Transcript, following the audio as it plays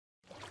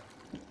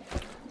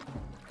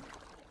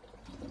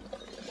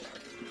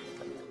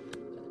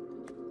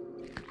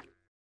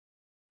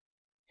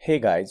Hey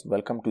guys,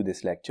 welcome to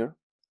this lecture.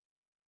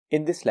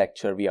 In this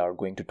lecture, we are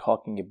going to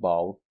talking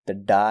about the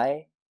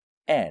die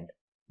and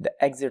the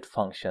exit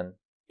function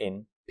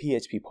in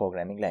PHP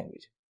programming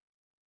language.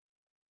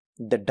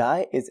 The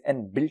die is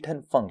an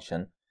built-in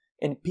function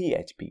in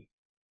PHP.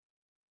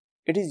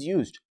 It is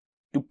used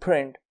to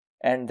print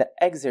and the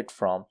exit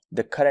from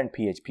the current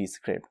PHP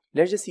script.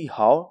 Let's just see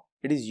how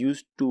it is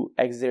used to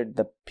exit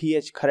the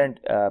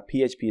current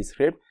PHP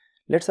script.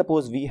 Let's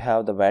suppose we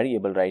have the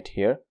variable right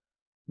here,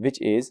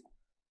 which is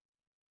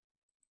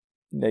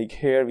like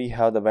here we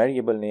have the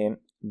variable name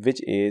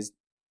which is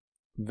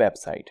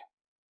website.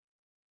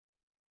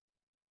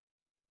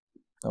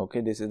 Okay,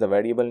 this is the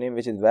variable name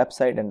which is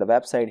website, and the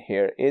website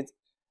here is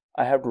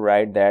I have to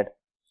write that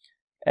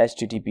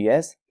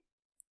https,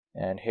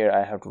 and here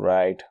I have to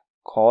write :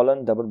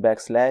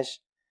 //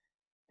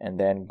 and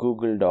then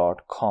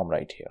google.com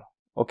right here.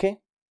 Okay,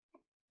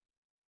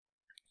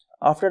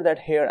 after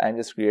that here I'm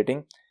just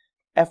creating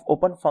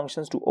fopen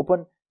functions to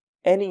open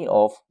any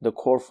of the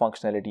core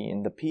functionality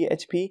in the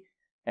PHP,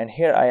 and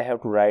here I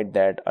have to write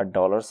that a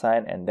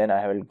 $, and then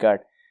I will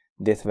get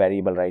this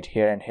variable right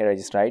here, and here I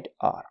just write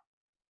r.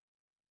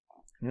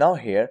 Now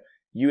here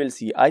you will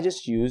see I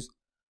just use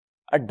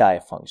a die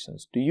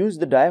functions. To use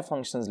the die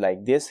functions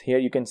like this, here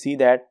you can see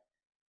that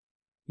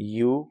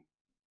you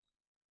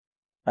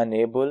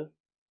enable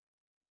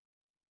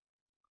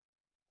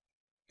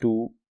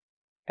to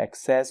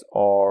access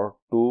or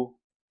to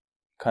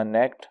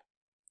connect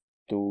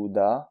to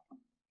the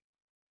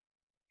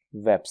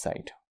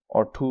website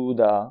or to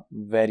the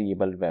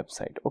variable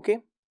website.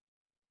 Okay,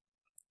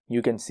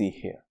 you can see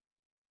here,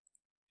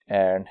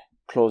 and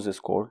close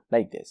this code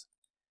like this.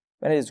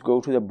 When I just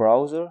go to the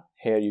browser,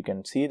 here you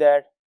can see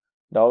that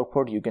the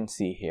output you can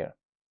see here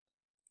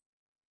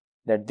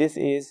that this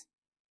is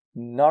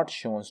not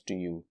shown to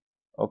you.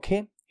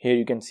 Okay, here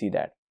you can see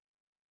that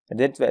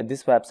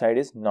this website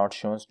is not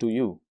shown to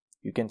you.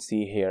 You can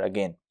see here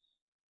again.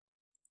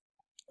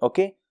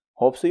 Okay,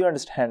 hope so you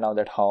understand now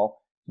that how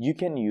you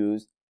can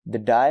use the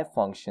die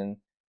function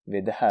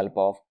with the help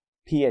of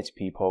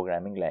PHP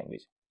programming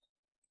language.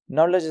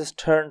 Now let's just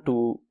turn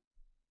to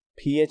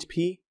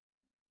PHP,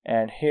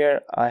 and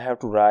here I have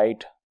to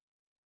write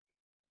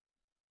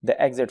the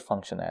exit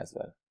function as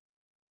well.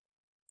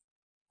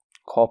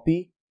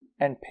 Copy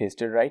and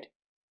paste it right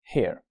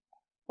here.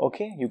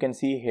 Okay, you can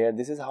see here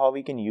this is how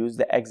we can use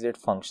the exit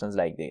functions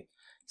like this.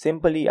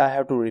 Simply I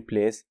have to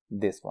replace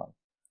this one.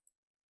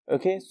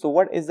 Okay, so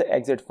what is the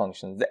exit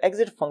function? The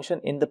exit function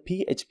in the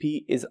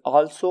PHP is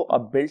also a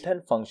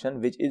built-in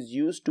function which is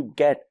used to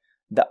get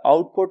the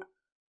output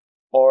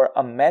or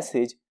a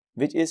message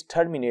which is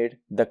terminate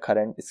the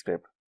current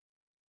script.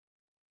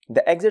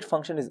 The exit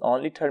function is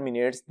only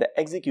terminates the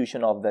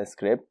execution of the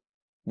script.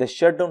 The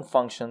shutdown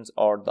functions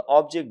or the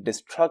object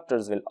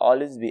destructors will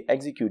always be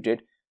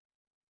executed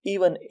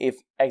even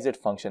if exit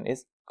function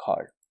is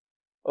called.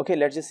 Okay,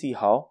 let's just see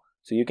how.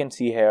 So you can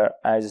see here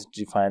I just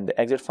define the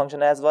exit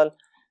function as well,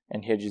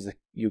 and here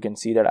you can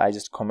see that I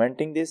just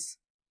commenting this,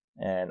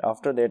 and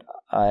after that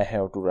I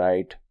have to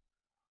write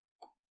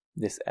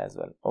this as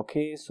well.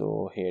 Okay,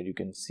 so here you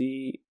can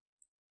see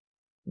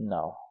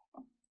now,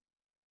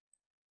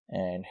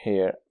 and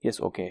here yes,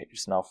 okay,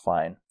 it's now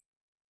fine,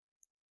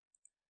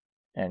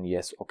 and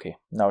yes, okay,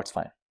 now it's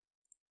fine.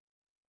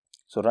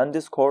 So run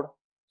this code,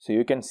 so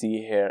you can see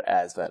here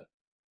as well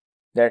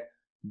that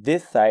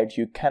this site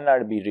you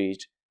cannot be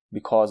reached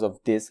because of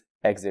this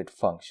exit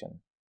function.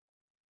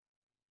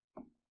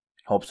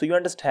 Hope so you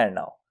understand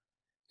now.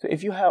 So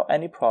if you have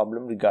any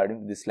problem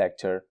regarding this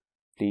lecture,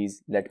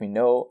 please let me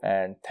know,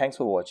 and thanks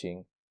for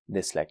watching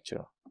this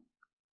lecture.